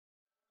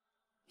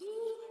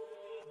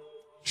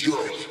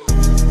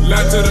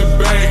Light to the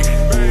bank,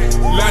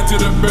 light to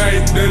the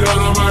bank, they don't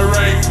know my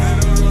rate.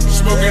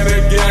 Smoking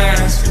the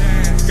gas,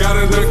 got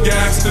enough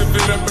gas to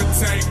fill up a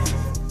tank.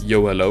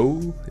 Yo,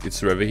 hello,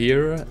 it's Revy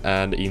here,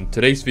 and in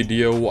today's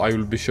video I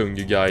will be showing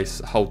you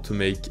guys how to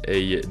make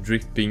a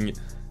dripping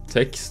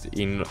text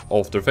in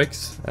After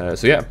Effects.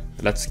 So yeah,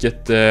 let's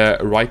get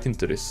right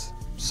into this.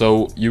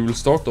 So you will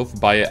start off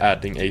by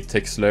adding a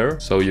text layer.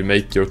 So you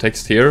make your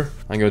text here.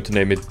 I'm going to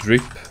name it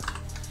drip.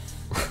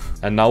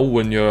 And now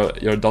when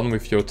you're done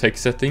with your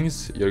text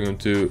settings, you're going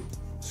to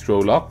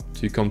scroll up.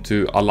 So you come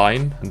to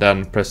align and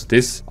then press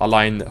this,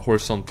 align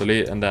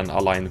horizontally and then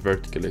align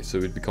vertically, so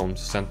it becomes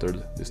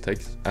centered, this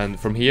text. And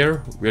from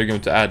here we're going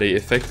to add a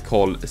effect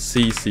called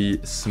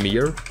CC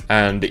smear,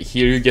 and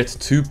here you get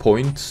 2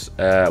 points.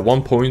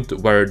 1 point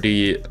where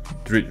the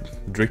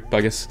drip, I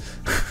guess,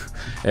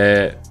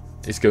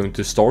 is going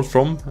to start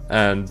from,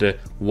 and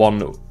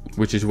one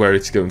which is where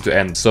it's going to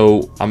end.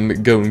 So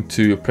I'm going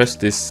to press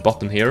this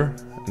button here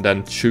and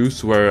then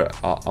choose where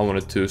I want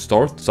it to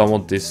start. So I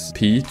want this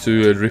P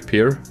to drip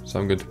here, so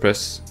I'm going to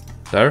press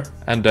there,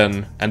 and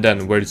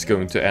then where it's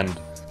going to end.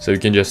 So you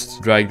can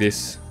just drag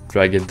this,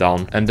 drag it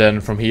down, and then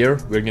from here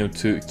we're going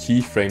to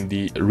keyframe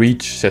the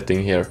reach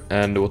setting here.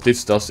 And what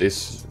this does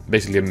is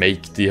basically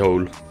make the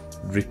whole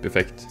drip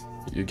effect.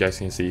 You guys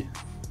can see.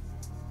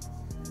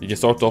 You can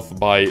start off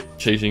by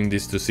changing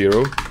this to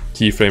 0,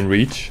 keyframe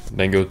reach,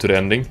 then go to the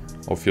ending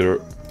of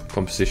your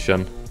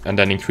composition and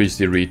then increase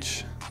the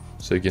reach.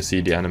 So you can see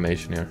the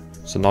animation here.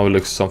 So now it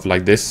looks something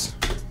like this.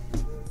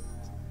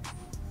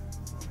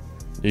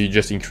 You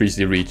just increase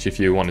the reach if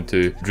you wanted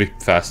to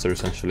drip faster,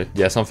 essentially.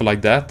 Yeah, something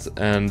like that.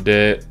 And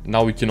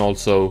now we can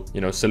also,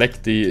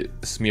 select the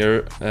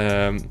smear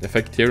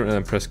effect here and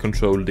then press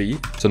Ctrl D.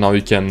 So now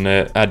you can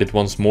add it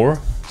once more.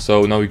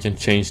 So now we can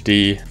change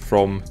the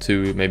from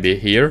to maybe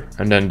here,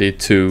 and then the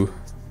to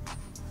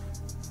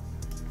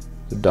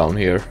down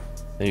here.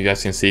 And you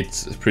guys can see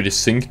it's pretty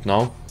synced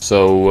now.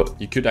 So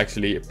you could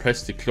actually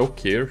press the clock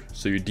here,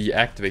 so you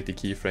deactivate the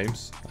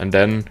keyframes, and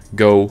then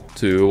go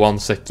to 1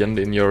 second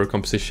in your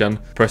composition,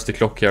 press the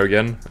clock here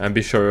again, and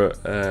be sure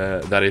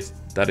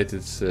that it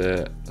is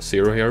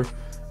 0 here,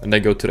 and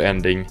then go to the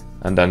ending,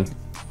 and then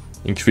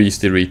increase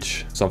the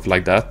reach, something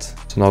like that.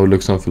 So now it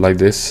looks something like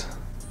this,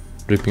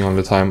 dripping all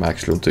the time. I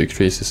actually want to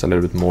increase this a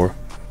little bit more.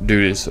 Do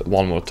this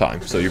one more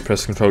time. So you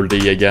press Ctrl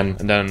D again,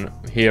 and then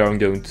here I'm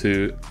going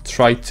to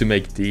try to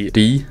make the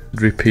D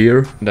drip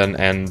here, then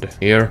end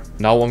here.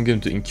 Now I'm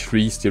going to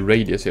increase the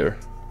radius here,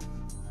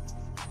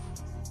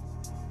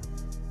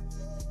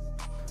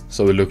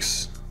 so it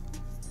looks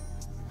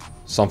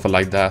something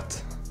like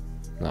that.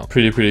 Now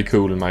pretty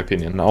cool in my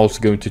opinion. I'm also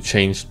going to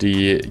change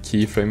the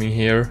keyframing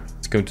here.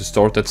 It's going to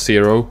start at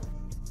 0,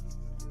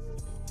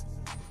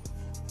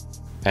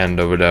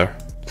 end over there.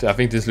 So I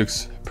think this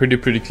looks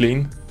pretty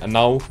clean. And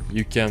now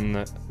you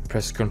can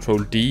press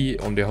Ctrl D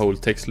on the whole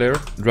text layer,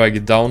 drag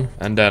it down,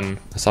 and then,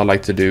 as I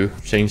like to do,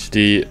 change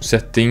the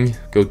setting,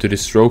 go to the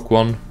stroke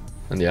one,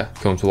 and yeah,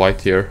 come to white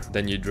here.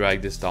 Then you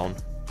drag this down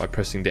by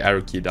pressing the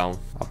arrow key down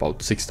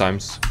about 6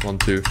 times. 1,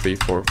 2, 3,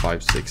 4,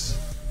 5, 6.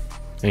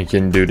 And you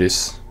can do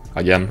this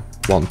again.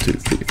 1, 2,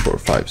 3, 4,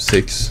 5,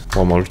 6.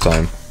 One more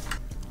time.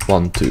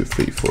 1, 2,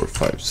 3, 4,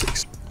 5,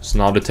 6. So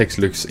now the text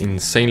looks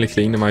insanely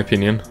clean in my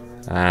opinion.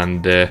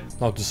 And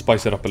now to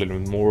spice it up a little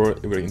bit more,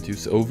 we're going to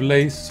use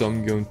overlays. So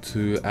I'm going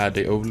to add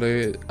the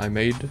overlay I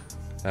made,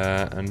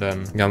 and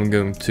then I'm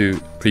going to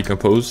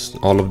pre-compose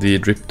all of the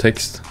drip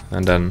text,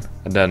 and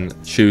then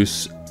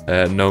choose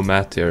no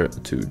matte here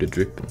to the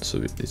drip,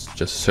 so it's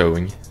just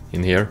showing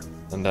in here.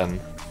 And then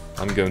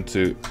I'm going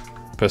to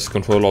press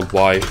Ctrl Alt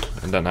Y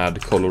and then add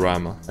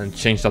Colorama and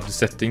change up the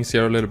settings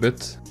here a little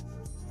bit.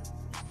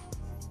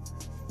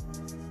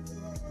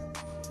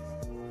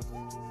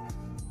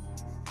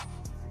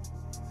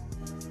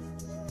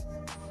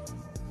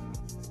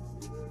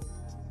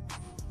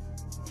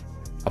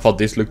 I thought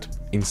this looked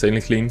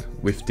insanely clean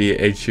with the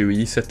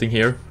HUE setting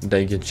here.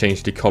 Then you can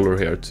change the color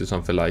here to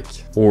something like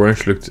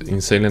orange, looked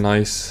insanely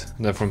nice.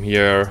 And then from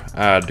here,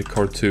 add the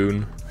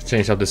cartoon,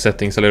 change up the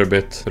settings a little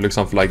bit, it looks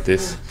something like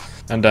this.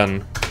 And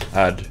then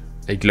add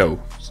a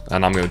glow,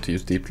 and I'm going to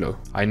use Deep Glow.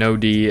 I know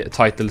the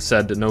title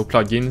said no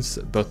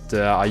plugins, but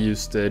I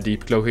used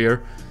Deep Glow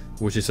here,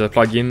 which is a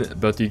plugin,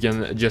 but you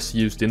can just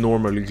use the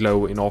normal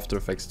glow in After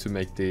Effects to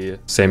make the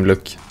same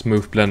look.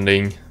 Smooth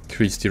blending,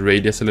 increase the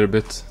radius a little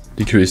bit,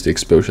 decrease the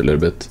exposure a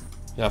little bit.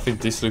 Yeah, I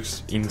think this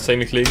looks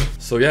insanely clean.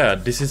 So yeah,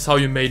 this is how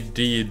you made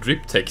the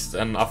drip text,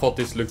 and I thought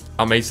this looked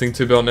amazing,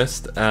 to be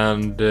honest.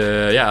 And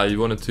yeah, I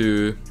wanted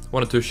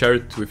to share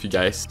it with you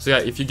guys. So yeah,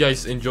 if you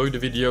guys enjoyed the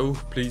video,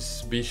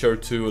 please be sure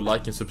to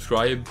like and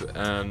subscribe,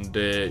 and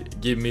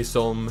give me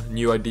some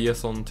new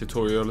ideas on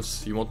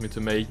tutorials you want me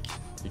to make.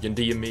 You can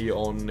DM me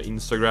on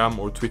Instagram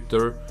or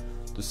Twitter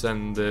to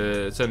send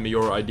me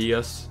your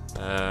ideas,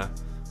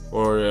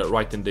 or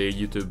write in the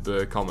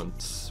YouTube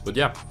comments. But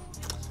yeah,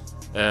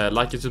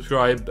 like and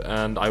subscribe,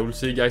 and I will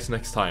see you guys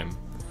next time.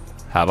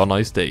 Have a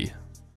nice day.